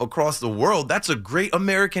hip hop across the world, that's a great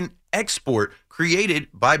American export created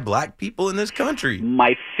by black people in this country.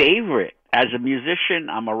 My favorite, as a musician,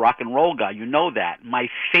 I'm a rock and roll guy. You know that. My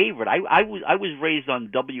favorite, I was raised on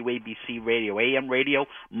WABC radio, AM radio,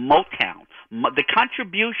 Motown. The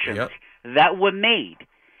contributions that were made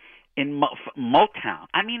in Motown.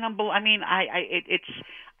 It's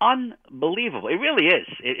unbelievable. It really is.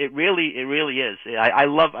 It really is. I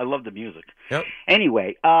love the music. Yep.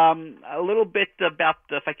 Anyway, a little bit about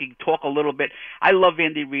if I could talk a little bit. I love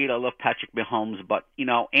Andy Reid. I love Patrick Mahomes, but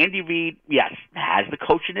Andy Reid, yes, has the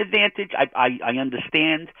coaching advantage. I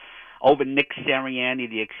understand over Nick Sirianni,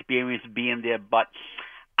 the experience being there, but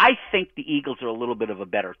I think the Eagles are a little bit of a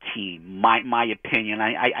better team. My opinion.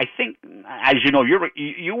 I think, as you know,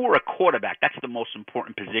 you were a quarterback. That's the most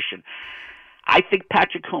important position. I think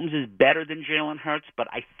Patrick Mahomes is better than Jalen Hurts, but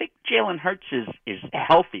I think Jalen Hurts is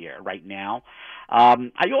healthier right now.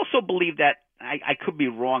 I also believe that I could be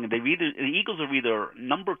wrong. The Eagles are either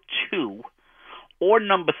number 2 or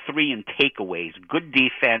number 3 in takeaways. Good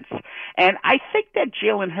defense, and I think that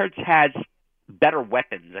Jalen Hurts has better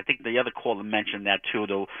weapons. I think the other caller mentioned that too,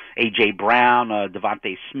 though. A.J. Brown,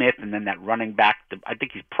 Devontae Smith, and then that running back. I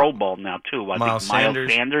think he's Pro Bowl now too. Miles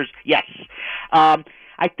Sanders. Yes.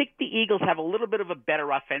 I think the Eagles have a little bit of a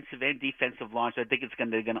better offensive and defensive line, so I think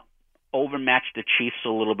they're going to overmatch the Chiefs a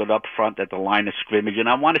little bit up front at the line of scrimmage. And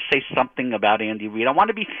I want to say something about Andy Reid. I want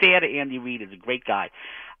to be fair to Andy Reid. He's a great guy.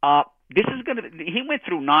 He went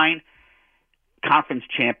through 9 conference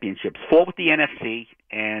championships, 4 with the NFC,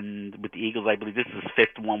 and with the Eagles, I believe this is his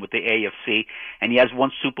 5th one with the AFC, and he has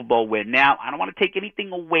 1 Super Bowl win. Now, I don't want to take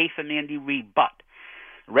anything away from Andy Reid, but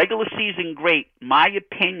regular season great. My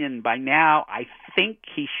opinion, by now, I think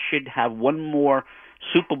he should have 1 more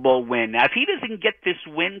Super Bowl win. Now, if he doesn't get this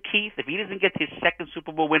win, Keith, if he doesn't get his 2nd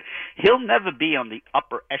Super Bowl win, he'll never be on the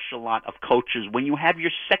upper echelon of coaches. When you have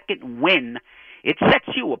your 2nd win, it sets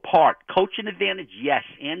you apart. Coaching advantage, yes.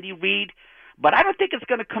 Andy Reid, but I don't think it's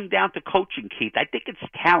going to come down to coaching, Keith. I think it's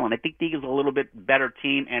talent. I think the Eagles are a little bit better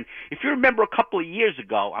team. And if you remember a couple of years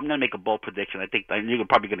ago, I'm going to make a bold prediction. I think you're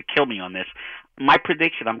probably going to kill me on this. My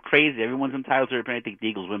prediction, I'm crazy. Everyone's entitled to their opinion. I think the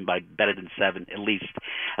Eagles win by better than 7, at least.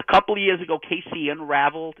 A couple of years ago, KC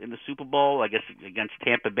unraveled in the Super Bowl, I guess, against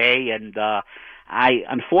Tampa Bay. And I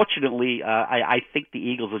think the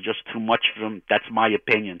Eagles are just too much for them. That's my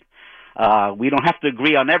opinion. We don't have to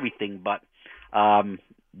agree on everything, but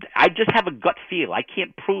I just have a gut feel. I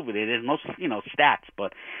can't prove it. There's no, stats,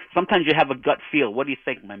 but sometimes you have a gut feel. What do you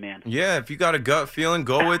think, my man? Yeah, if you got a gut feeling,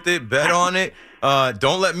 go with it. Bet on it.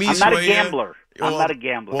 Don't let me sway you. I'm not a gambler. I'm not a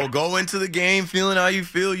gambler. Well, go into the game feeling how you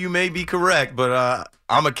feel. You may be correct, but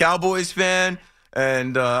I'm a Cowboys fan,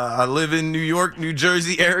 and I live in New York, New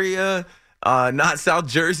Jersey area, not South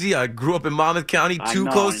Jersey. I grew up in Monmouth County, too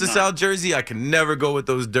close to South Jersey. I can never go with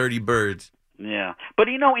those dirty birds. Yeah. But,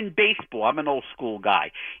 in baseball, I'm an old school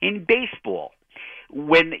guy. In baseball,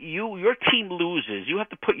 when your team loses, you have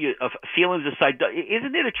to put your feelings aside.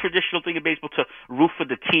 Isn't it a traditional thing in baseball to root for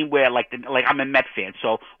the team where, like I'm a Met fan,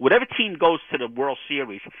 so whatever team goes to the World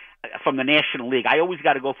Series from the National League, I always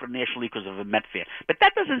got to go for the National League because of a Met fan. But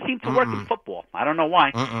that doesn't seem to work in football. I don't know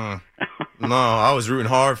why. No, I was rooting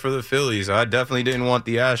hard for the Phillies. I definitely didn't want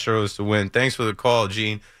the Astros to win. Thanks for the call,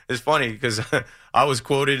 Gene. It's funny because I was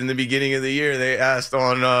quoted in the beginning of the year. They asked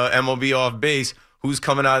on MLB Off Base, who's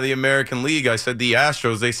coming out of the American League? I said the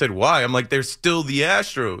Astros. They said, why? I'm like, they're still the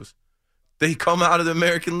Astros. They come out of the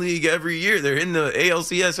American League every year. They're in the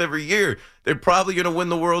ALCS every year. They're probably going to win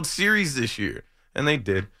the World Series this year. And they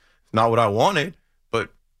did. It's not what I wanted,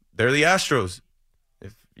 but they're the Astros.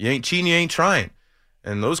 If you ain't cheating, you ain't trying.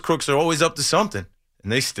 And those crooks are always up to something.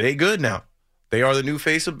 And they stay good now. They are the new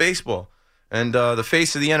face of baseball. And the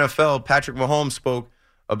face of the NFL, Patrick Mahomes, spoke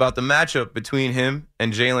about the matchup between him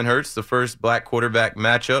and Jalen Hurts, the first black quarterback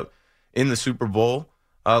matchup in the Super Bowl.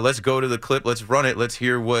 Let's go to the clip. Let's run it. Let's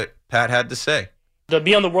hear what Pat had to say. To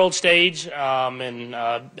be on the world stage and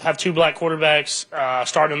have two black quarterbacks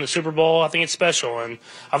starting in the Super Bowl, I think it's special. And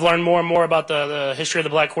I've learned more and more about the history of the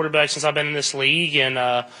black quarterback since I've been in this league. And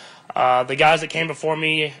the guys that came before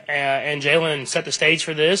me and Jalen set the stage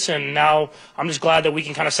for this. And now I'm just glad that we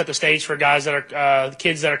can kind of set the stage for guys that are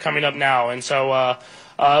kids that are coming up now. And so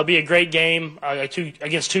it'll be a great game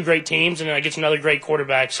against two great teams and against another great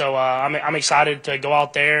quarterback. So I'm excited to go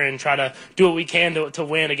out there and try to do what we can to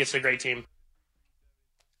win against a great team.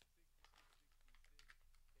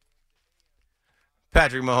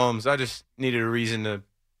 Patrick Mahomes, I just needed a reason to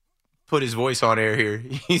put his voice on air here.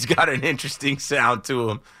 He's got an interesting sound to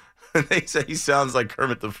him. They say he sounds like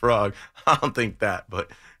Kermit the Frog. I don't think that, but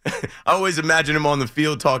I always imagine him on the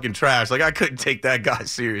field talking trash. Like, I couldn't take that guy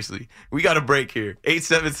seriously. We got a break here.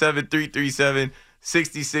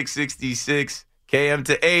 877-337-6666. KM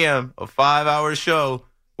to AM, a 5-hour show.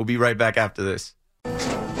 We'll be right back after this.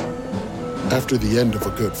 After the end of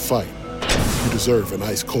a good fight, you deserve an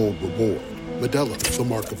ice-cold reward. Modelo, the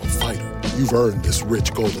mark of a fighter. You've earned this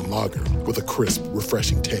rich golden lager with a crisp,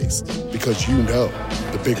 refreshing taste. Because you know,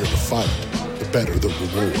 the bigger the fight, the better the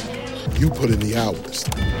reward. You put in the hours,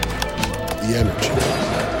 the energy,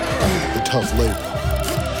 the tough labor.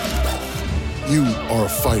 You are a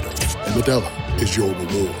fighter, and Modelo is your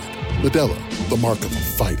reward. Modelo, the mark of a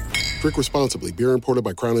fighter. Drink responsibly. Beer imported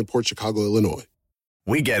by Crown Imports, Chicago, Illinois.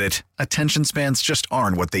 We get it. Attention spans just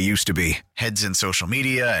aren't what they used to be. Heads in social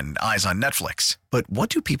media and eyes on Netflix. But what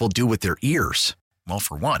do people do with their ears? Well,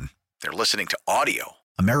 for one, they're listening to audio.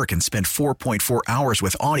 Americans spend 4.4 hours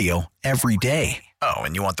with audio every day. Oh,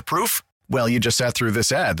 and you want the proof? Well, you just sat through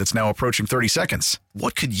this ad that's now approaching 30 seconds.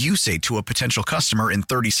 What could you say to a potential customer in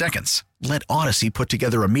 30 seconds? Let Odyssey put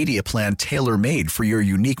together a media plan tailor-made for your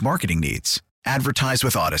unique marketing needs. Advertise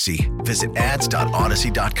with Odyssey. Visit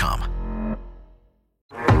ads.odyssey.com.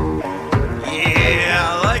 Yeah,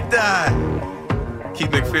 I like that.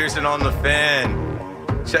 Keith McPherson on the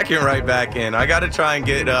Fan. Checking right back in. I got to try and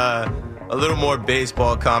get a little more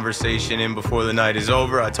baseball conversation in before the night is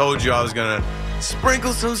over. I told you I was going to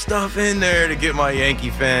sprinkle some stuff in there to get my Yankee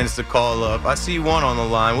fans to call up. I see one on the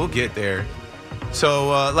line. We'll get there. So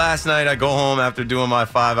last night I go home after doing my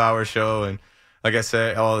 5-hour show. And like I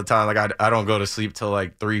say all the time, like I don't go to sleep till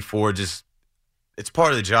like 3, 4, just it's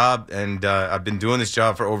part of the job, and I've been doing this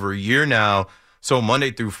job for over a year now. So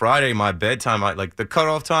Monday through Friday, my bedtime, like the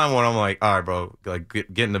cutoff time when I'm like, all right, bro, like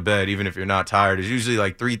get into bed, even if you're not tired, is usually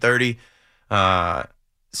like 3:30.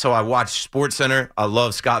 So I watch SportsCenter. I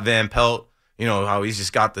love Scott Van Pelt. You know how he's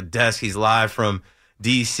just got the desk. He's live from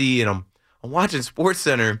DC, and I'm watching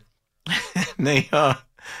SportsCenter. And they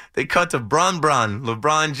cut to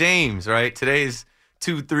LeBron James. Right, today's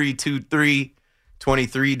 2-3-2-3.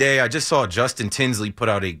 23 day. I just saw Justin Tinsley put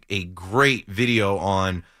out a great video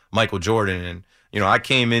on Michael Jordan. And, you know, I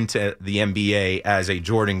came into the NBA as a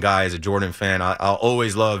Jordan guy, as a Jordan fan. I'll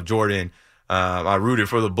always love Jordan. I rooted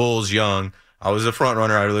for the Bulls young. I was a front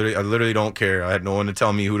runner. I literally don't care. I had no one to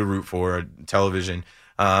tell me who to root for on television.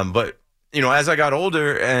 But, you know, as I got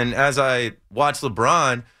older and as I watched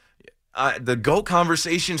LeBron, the GOAT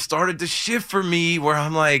conversation started to shift for me where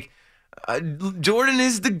I'm like, Jordan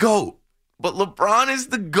is the GOAT. But LeBron is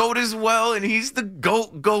the GOAT as well, and he's the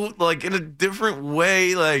GOAT, like, in a different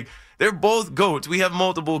way. Like, they're both GOATs. We have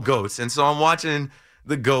multiple GOATs. And so I'm watching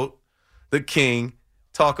the GOAT, the King,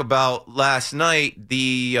 talk about last night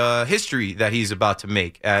the history that he's about to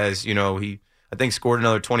make. As, you know, he, I think, scored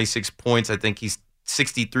another 26 points. I think he's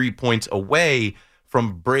 63 points away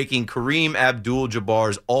from breaking Kareem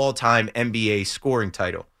Abdul-Jabbar's all-time NBA scoring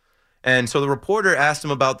title. And so the reporter asked him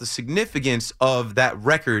about the significance of that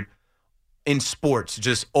record in sports,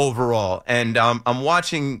 just overall. And I'm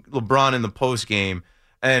watching LeBron in the post game,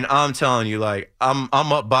 and I'm telling you, like, I'm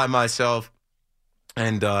up by myself,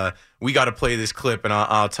 and we got to play this clip, and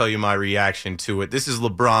I'll tell you my reaction to it. This is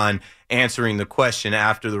LeBron answering the question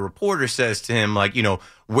after the reporter says to him, like, you know,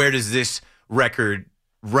 where does this record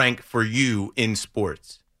rank for you in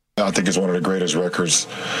sports? I think it's one of the greatest records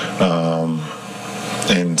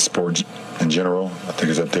in sports in general. I think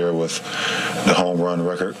it's up there with the home run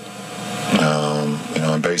record. You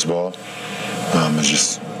know, in baseball, it's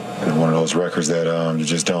just one of those records that you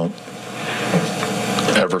just don't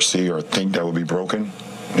ever see or think that will be broken,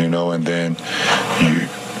 you know, and then you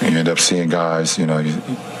end up seeing guys, you know, you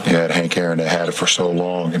had Hank Aaron that had it for so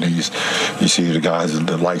long, and you see the guys,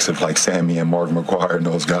 the likes of like Sammy and Mark McGwire and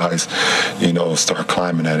those guys, you know, start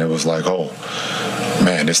climbing that. It was like, oh,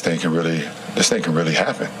 man, this thing can really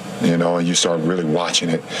happen, you know, and you start really watching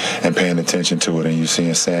it and paying attention to it, and you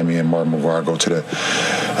seeing Sammy and Mark McGwire go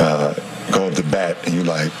up the bat, and you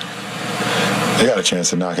like, they got a chance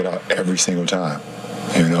to knock it out every single time.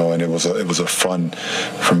 You know, and it was a fun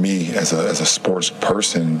for me as a sports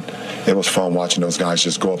person. It was fun watching those guys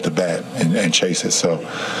just go up to bat and chase it. So,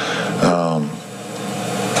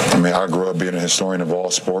 I mean, I grew up being a historian of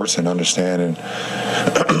all sports and understanding,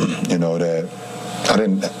 you know, that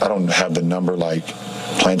I don't have the number like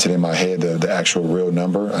planted in my head, the actual real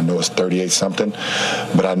number. I know it's 38 something,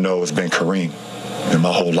 but I know it's been Kareem in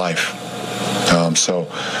my whole life.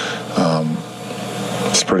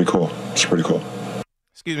 It's pretty cool. It's pretty cool.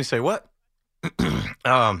 Excuse me, say what? We're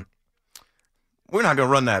not going to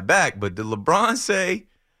run that back, but did LeBron say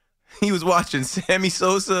he was watching Sammy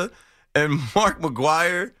Sosa and Mark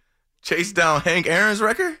McGwire chase down Hank Aaron's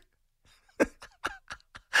record?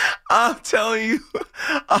 I'm telling you,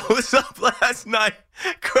 I was up last night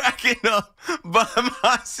cracking up by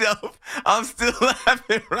myself. I'm still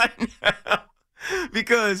laughing right now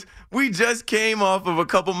because we just came off of a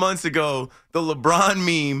couple months ago, the LeBron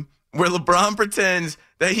meme where LeBron pretends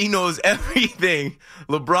that he knows everything.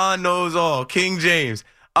 LeBron knows all. King James.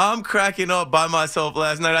 I'm cracking up by myself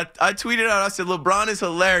last night. I tweeted out, I said, LeBron is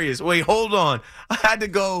hilarious. Wait, hold on. I had to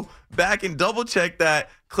go back and double check that,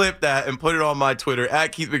 clip that, and put it on my Twitter,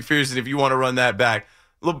 at Keith McPherson, if you want to run that back.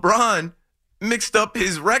 LeBron mixed up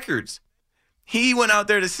his records. He went out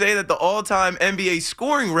there to say that the all-time NBA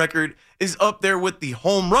scoring record is up there with the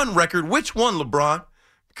home run record. Which one, LeBron?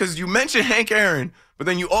 Because you mentioned Hank Aaron, but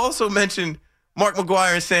then you also mentioned Mark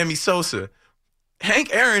McGwire and Sammy Sosa.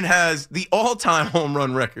 Hank Aaron has the all-time home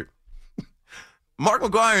run record. Mark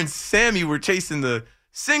McGwire and Sammy were chasing the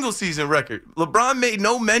single-season record. LeBron made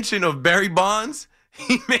no mention of Barry Bonds.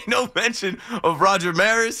 He made no mention of Roger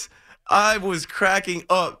Maris. I was cracking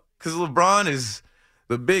up because LeBron is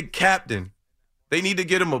the big captain. They need to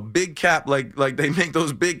get him a big cap like they make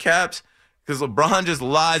those big caps, because LeBron just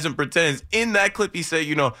lies and pretends. In that clip, he said,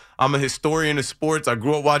 you know, I'm a historian of sports. I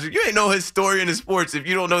grew up watching. You ain't no historian of sports if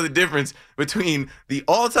you don't know the difference between the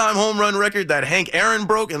all-time home run record that Hank Aaron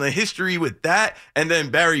broke and the history with that, and then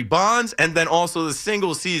Barry Bonds, and then also the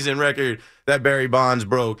single-season record that Barry Bonds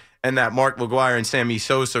broke and that Mark McGwire and Sammy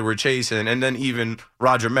Sosa were chasing, and then even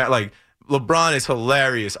Roger Maris. Like, LeBron is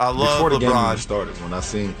hilarious. I love Before the LeBron. game even started, when I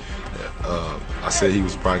seen, I said he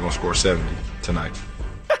was probably going to score 70 tonight.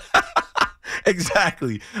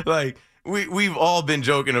 Exactly. Like, we've all been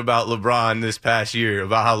joking about LeBron this past year,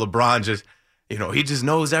 about how LeBron just, you know, he just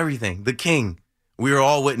knows everything. The king. We are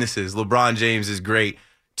all witnesses. LeBron James is great.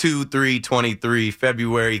 2/3/23,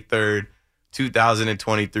 February 3rd,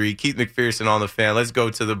 2023. Keith McPherson on The Fan. Let's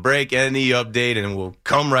go to the break and the update, and we'll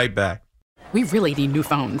come right back. We really need new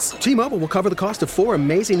phones. T-Mobile will cover the cost of 4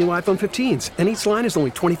 amazing new iPhone 15s, and each line is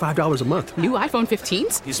only $25 a month. New iPhone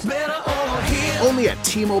 15s? It's better over here. Only at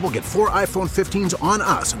T-Mobile, get 4 iPhone 15s on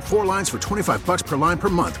us and 4 lines for $25 per line per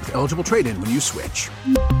month with eligible trade-in when you switch.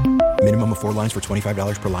 Minimum of 4 lines for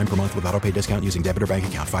 $25 per line per month with autopay discount using debit or bank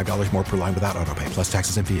account. $5 more per line without autopay, plus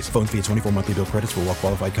taxes and fees. Phone fee at 24 monthly bill credits for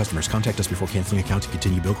well-qualified customers. Contact us before canceling account to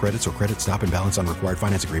continue bill credits or credit stop and balance on required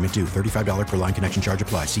finance agreement due. $35 per line connection charge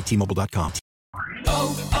applies. See T-Mobile.com.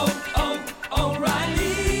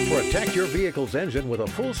 O'Reilly. Protect your vehicle's engine with a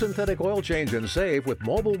full synthetic oil change and save with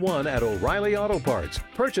Mobil 1 at O'Reilly Auto Parts.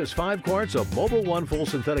 Purchase 5 quarts of Mobil 1 full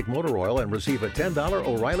synthetic motor oil and receive a $10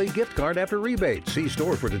 O'Reilly gift card after rebate. See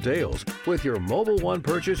store for details. With your Mobil 1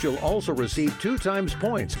 purchase, you'll also receive 2 times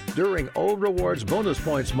points during O Rewards Bonus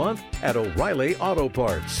Points Month at O'Reilly Auto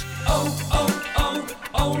Parts.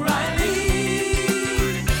 O'Reilly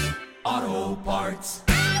Auto Parts.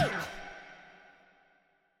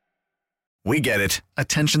 We get it.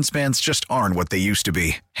 Attention spans just aren't what they used to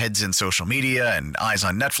be. Heads in social media and eyes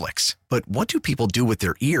on Netflix. But what do people do with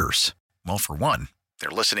their ears? Well, for one, they're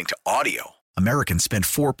listening to audio. Americans spend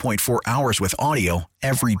 4.4 hours with audio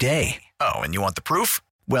every day. Oh, and you want the proof?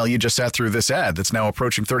 Well, you just sat through this ad that's now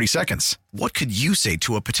approaching 30 seconds. What could you say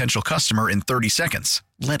to a potential customer in 30 seconds?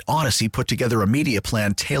 Let Odyssey put together a media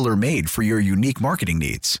plan tailor-made for your unique marketing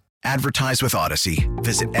needs. Advertise with Odyssey.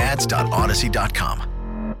 Visit ads.odyssey.com.